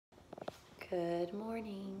Good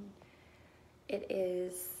morning. It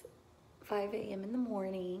is 5 a.m. in the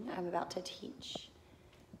morning. I'm about to teach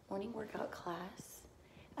morning workout class,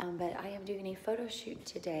 but I am doing a photo shoot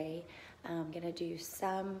today. I'm gonna do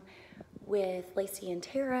some with Lacey and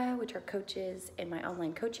Tara, which are coaches in my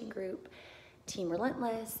online coaching group, Team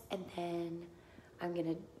Relentless, and then I'm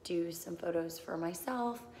gonna do some photos for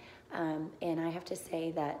myself. And I have to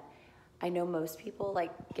say that I know most people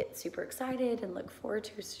get super excited and look forward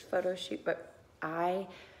to a photo shoot, but I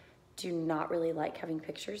do not really like having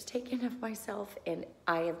pictures taken of myself, and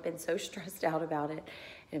I have been so stressed out about it,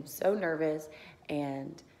 and I'm so nervous,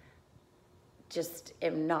 and just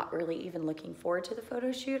am not really even looking forward to the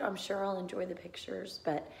photo shoot. I'm sure I'll enjoy the pictures,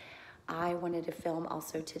 but I wanted to film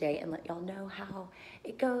also today and let y'all know how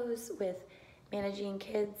it goes with managing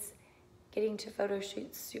kids, getting to photo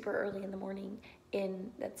shoots super early in the morning.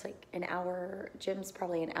 That's like an hour. Gym's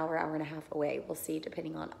probably an hour and a half away. We'll see,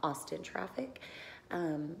 depending on Austin traffic,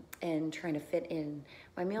 and trying to fit in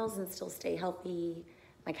my meals and still stay healthy.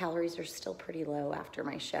 My calories are still pretty low after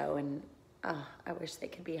my show, and I wish they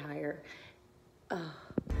could be higher.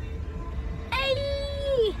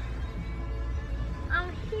 Hey!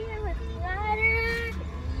 I'm here with Ryder.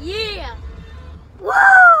 Yeah!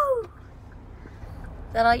 Woo!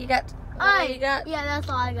 Is that all you got? All you got? Yeah, that's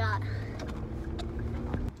all I got.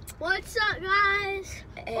 What's up, guys?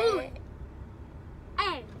 Hey.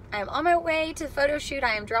 Hey. I'm on my way to the photo shoot.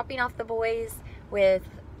 I am dropping off the boys with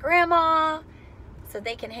Grandma so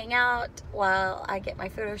they can hang out while I get my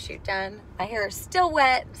photo shoot done. My hair is still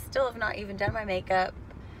wet. Still have not even done my makeup,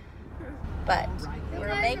 but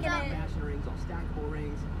we're making it.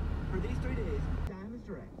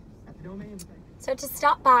 So to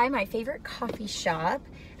stop by my favorite coffee shop,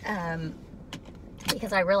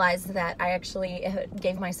 because I realized that I actually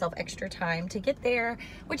gave myself extra time to get there,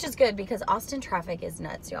 which is good because Austin traffic is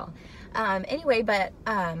nuts, y'all. Anyway, but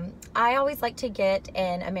I always like to get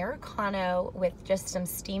an Americano with just some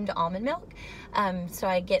steamed almond milk. So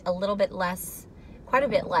I get a little bit less, quite a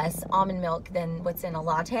bit less almond milk than what's in a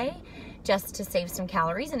latte, just to save some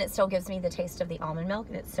calories, and it still gives me the taste of the almond milk,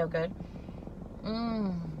 and it's so good.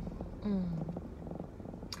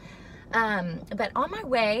 But on my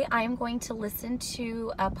way, I am going to listen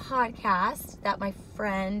to a podcast that my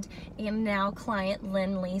friend and now client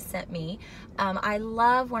Lindley sent me. I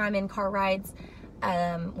love when I'm in car rides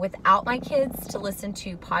without my kids to listen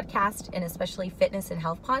to podcasts, and especially fitness and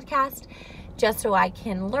health podcasts, just so I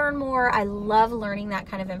can learn more. I love learning that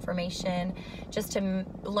kind of information just to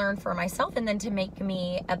learn for myself, and then to make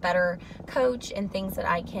me a better coach and things that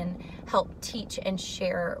I can help teach and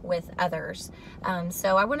share with others.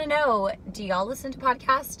 So I want to know, do y'all listen to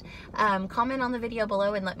podcasts? Comment on the video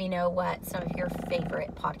below and let me know what some of your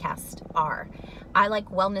favorite podcasts are. I like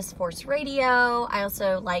Wellness Force Radio. I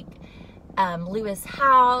also like Lewis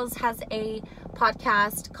Howes has a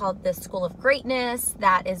podcast called The School of Greatness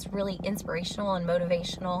that is really inspirational and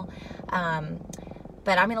motivational.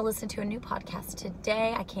 But I'm going to listen to a new podcast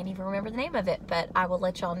today. I can't even remember the name of it, but I will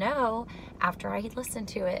let y'all know after I listen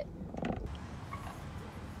to it.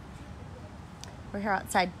 We're here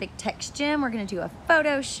outside Big Tech's gym. We're going to do a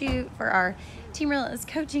photo shoot for our Team Relentless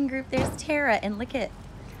coaching group. There's Tara, and look at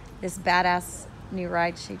this badass new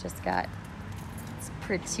ride she just got. It's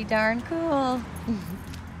pretty darn cool.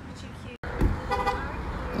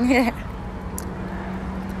 Yeah.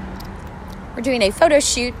 We're doing a photo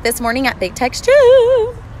shoot this morning at Big Tech's gym.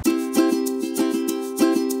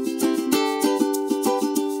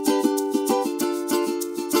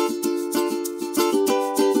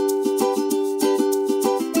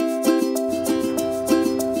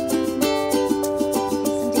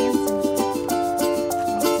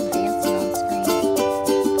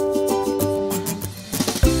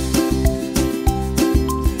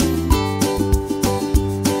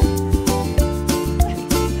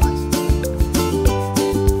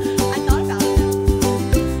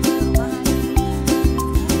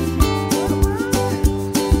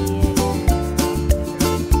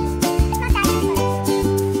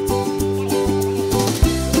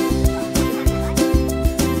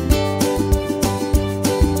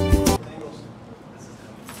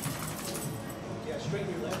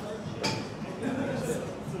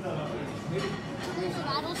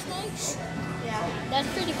 Rattlesnakes? Yeah. That's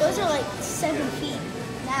pretty cool. Those are like 7 feet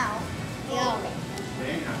now. Yeah.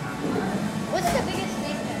 What's the biggest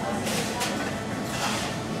snake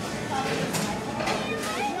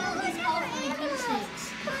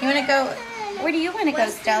You want to go, where do you want to go,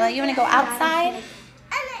 Stella? You want to go outside? No.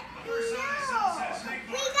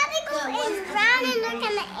 We gotta go around and look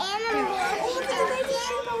at the animals. Oh, look at the baby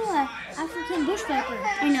African bush viper.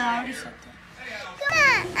 I know, I already said that. Come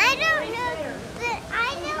on, I don't know.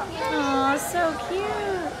 so cute.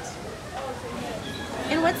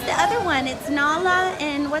 And what's the other one? It's Nala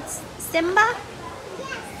and what's Simba? Yeah,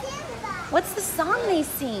 Simba. What's the song they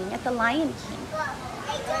sing at the Lion King?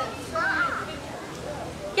 They don't talk.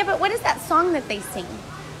 Yeah, but what is that song that they sing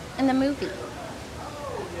in the movie? I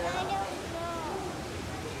don't know.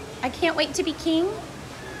 I can't wait to be king.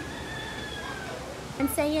 And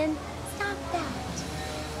saying, stop that.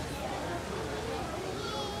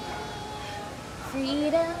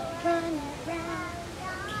 Freedom, run around.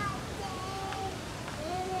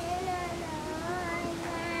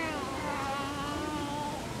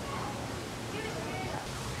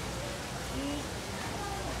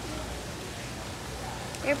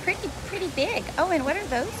 They're pretty big. Oh, and what are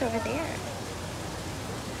those over there?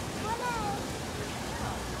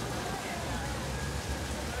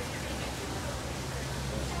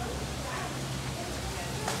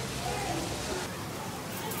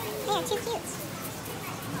 They're too cute.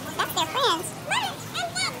 That's their friends.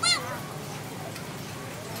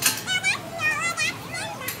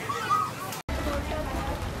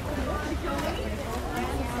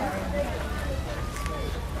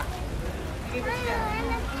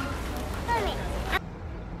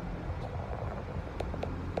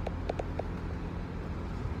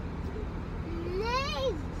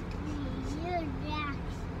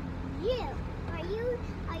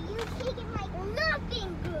 Are you taking like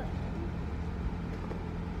nothing good?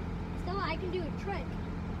 Stella, I can do a trick.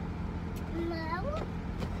 No.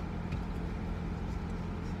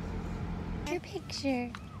 Your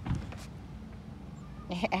picture.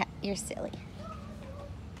 You're silly.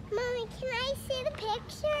 Mommy, can I see the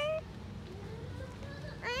picture?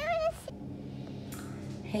 I want to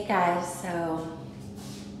see. Hey guys, so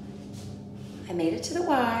I made it to the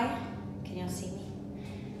Y. Can y'all see me?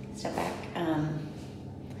 Step back.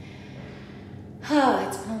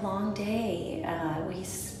 It's been a long day. We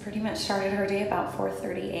pretty much started our day about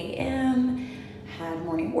 4:30 a.m. Had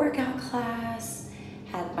morning workout class.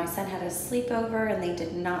 My son had a sleepover and they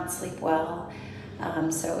did not sleep well.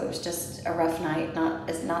 So it was just a rough night,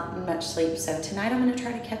 not much sleep. So tonight I'm gonna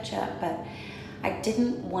try to catch up, but I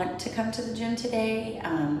didn't want to come to the gym today.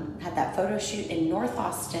 Had that photo shoot in North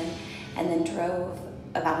Austin and then drove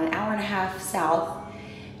about an hour and a half south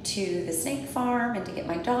to the snake farm and to get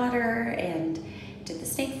my daughter and did the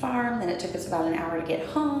snake farm. Then it took us about an hour to get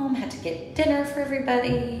home, had to get dinner for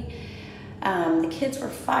everybody. The kids were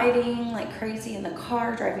fighting like crazy in the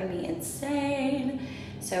car, driving me insane.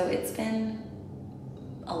 So it's been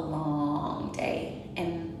a long day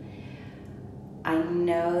and I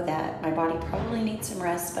know that my body probably needs some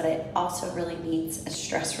rest, but it also really needs a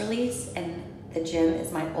stress release, and the gym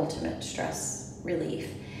is my ultimate stress relief.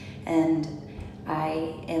 And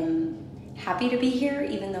I am happy to be here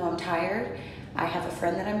even though I'm tired. I have a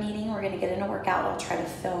friend that I'm meeting. We're gonna get in a workout. I'll try to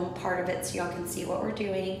film part of it so y'all can see what we're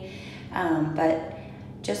doing. But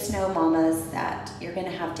just know, mamas, that you're gonna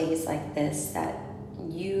have days like this that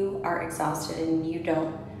you are exhausted and you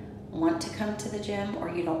don't want to come to the gym or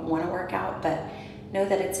you don't want to work out, but know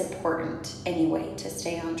that it's important anyway to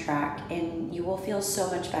stay on track and you will feel so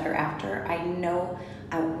much better after. I know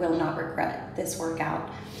I will not regret this workout,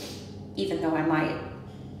 even though I might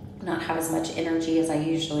not have as much energy as I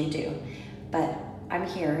usually do. But I'm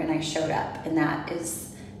here and I showed up, and that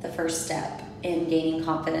is the first step in gaining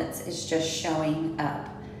confidence, is just showing up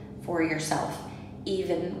for yourself,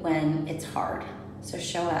 even when it's hard. So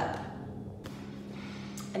show up.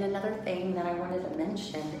 And another thing that I wanted to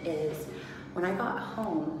mention is when I got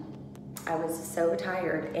home, I was so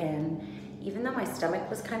tired, and even though my stomach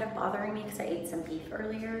was kind of bothering me because I ate some beef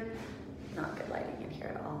earlier, not good lighting in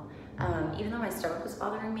here at all, even though my stomach was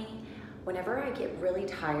bothering me, whenever I get really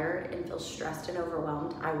tired and feel stressed and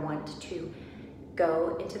overwhelmed, I want to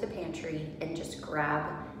go into the pantry and just grab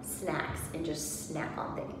snacks and just snack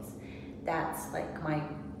on things. That's like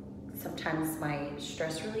sometimes my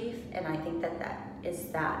stress relief, and I think that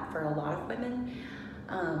is that for a lot of women.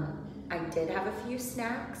 I did have a few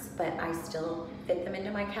snacks, but I still fit them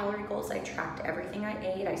into my calorie goals. I tracked everything I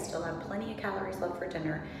ate. I still have plenty of calories left for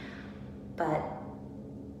dinner, but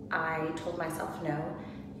I told myself, no,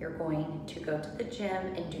 you're going to go to the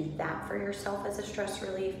gym and do that for yourself as a stress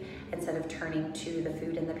relief instead of turning to the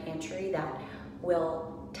food in the pantry that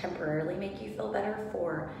will temporarily make you feel better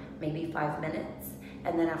for maybe 5 minutes.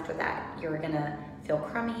 And then after that, you're gonna feel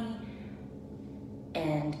crummy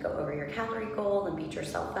and go over your calorie goal and beat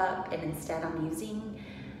yourself up. And instead I'm using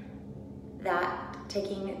that,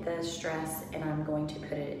 taking the stress, and I'm going to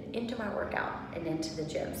put it into my workout and into the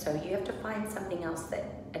gym. So you have to find something else,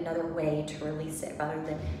 another way to release it rather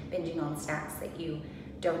than binging on snacks that you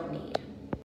don't need.